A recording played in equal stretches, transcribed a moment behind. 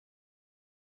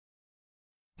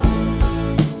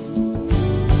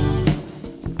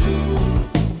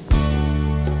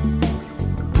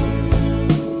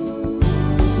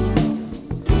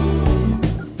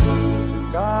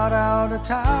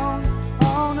town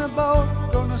on a boat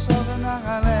from the southern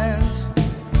islands,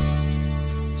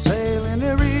 sailing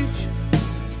to reach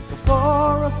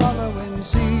before a following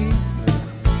sea.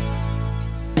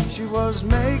 She was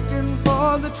making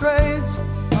for the trades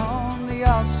on the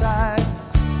outside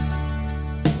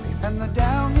and the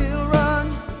downhill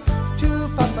run to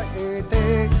Papa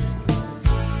Ede.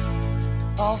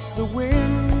 Off the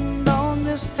wind on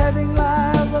this heading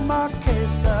line, the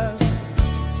Marquesas.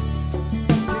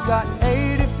 You got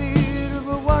 80 feet of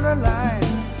a water line,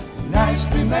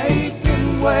 nicely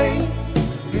making way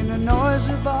in a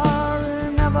noisy bar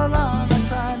in Avalon. I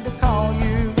tried to call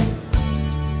you,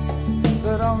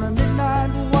 but on a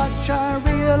midnight watch I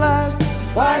realized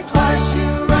why twice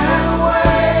you ran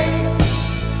away.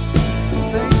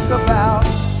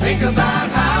 Think about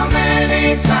how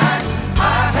many times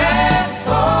I had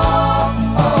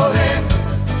fallen.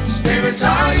 Spirits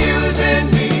are using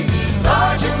me,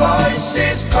 Lord, your voice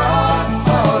is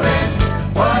calling.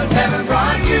 What heaven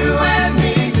brought you and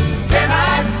me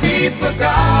cannot be forgotten.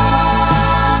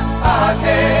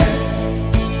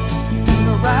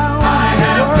 I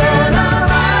have been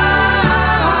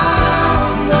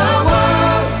around the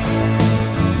world,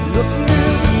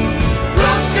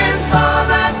 looking for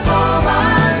that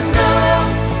woman girl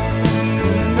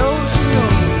who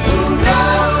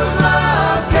knows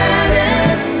love can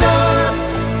endure,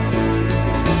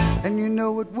 and you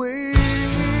know it will.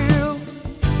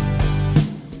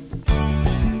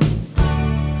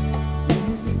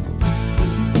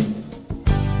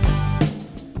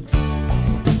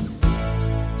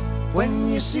 When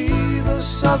you see the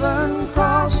Southern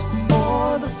Cross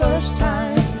for the first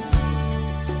time,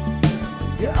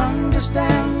 you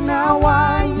understand now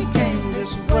why you came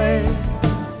this way.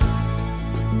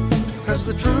 'Cause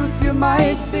the truth you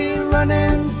might be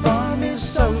running from is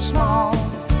so small,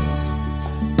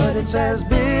 but it's as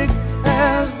big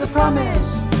as the promise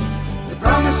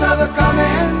of a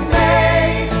coming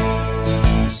day.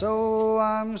 So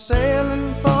I'm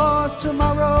sailing for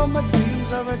tomorrow, my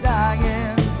dreams are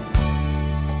a-dying,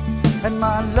 and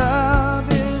my love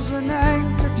is an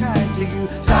anchor tied to you,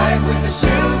 tied with a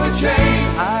silver chain.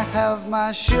 I have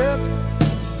my ship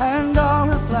and all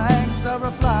her flags are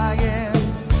a-flying.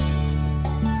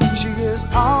 She is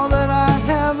all that I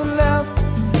have left,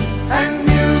 and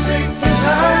music is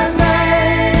her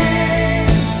name.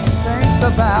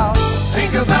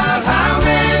 Think about how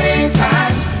many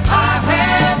times I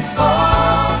have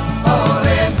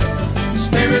fallen.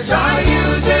 Spirits are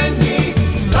using me,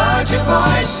 Lord, your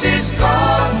voice is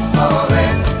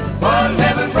calling. What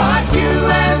heaven brought you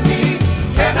and me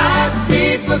cannot be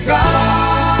forgotten.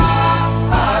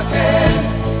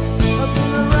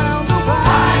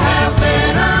 I have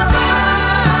been around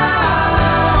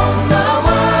the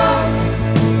world,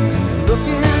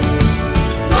 looking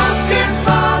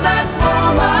for that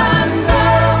woman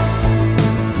girl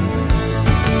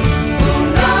who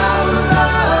knows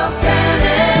love can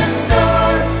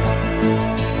endure,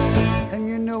 and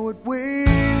you know it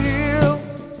will,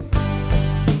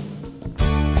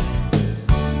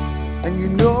 and you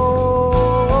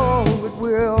know it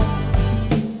will.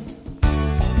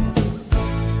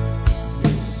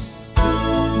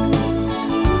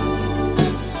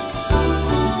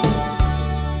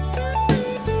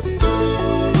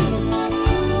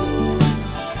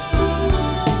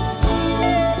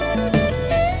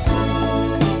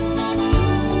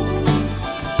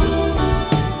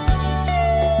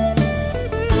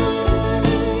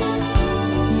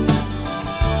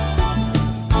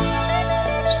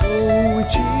 We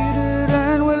cheated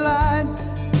and we lied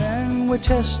and we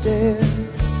tested,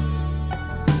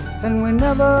 and we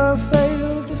never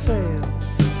failed to fail.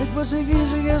 It was the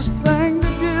easiest thing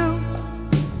to do.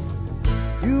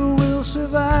 You will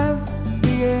survive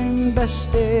being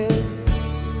bested.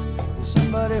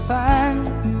 Somebody fine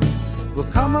will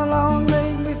come along,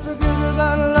 make me forget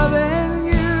about loving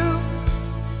you.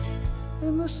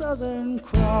 In the Southern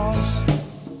Cross